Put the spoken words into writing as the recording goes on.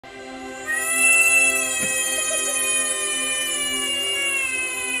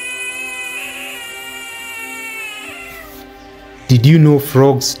Did you know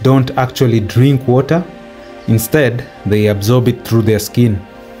frogs don't actually drink water? Instead, they absorb it through their skin,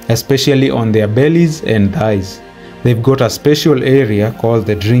 especially on their bellies and thighs. They've got a special area called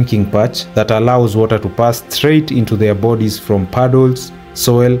the drinking patch that allows water to pass straight into their bodies from puddles,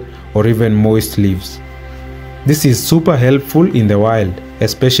 soil, or even moist leaves. This is super helpful in the wild,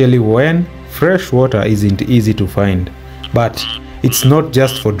 especially when fresh water isn't easy to find. But it's not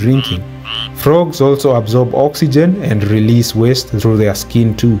just for drinking. Frogs also absorb oxygen and release waste through their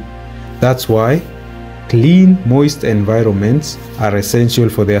skin too. That's why clean, moist environments are essential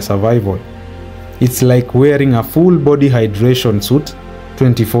for their survival. It's like wearing a full body hydration suit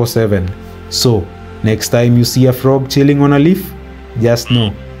 24/7. So, next time you see a frog chilling on a leaf, just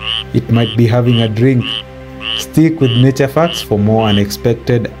know it might be having a drink. Stick with Nature Facts for more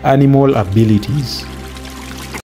unexpected animal abilities.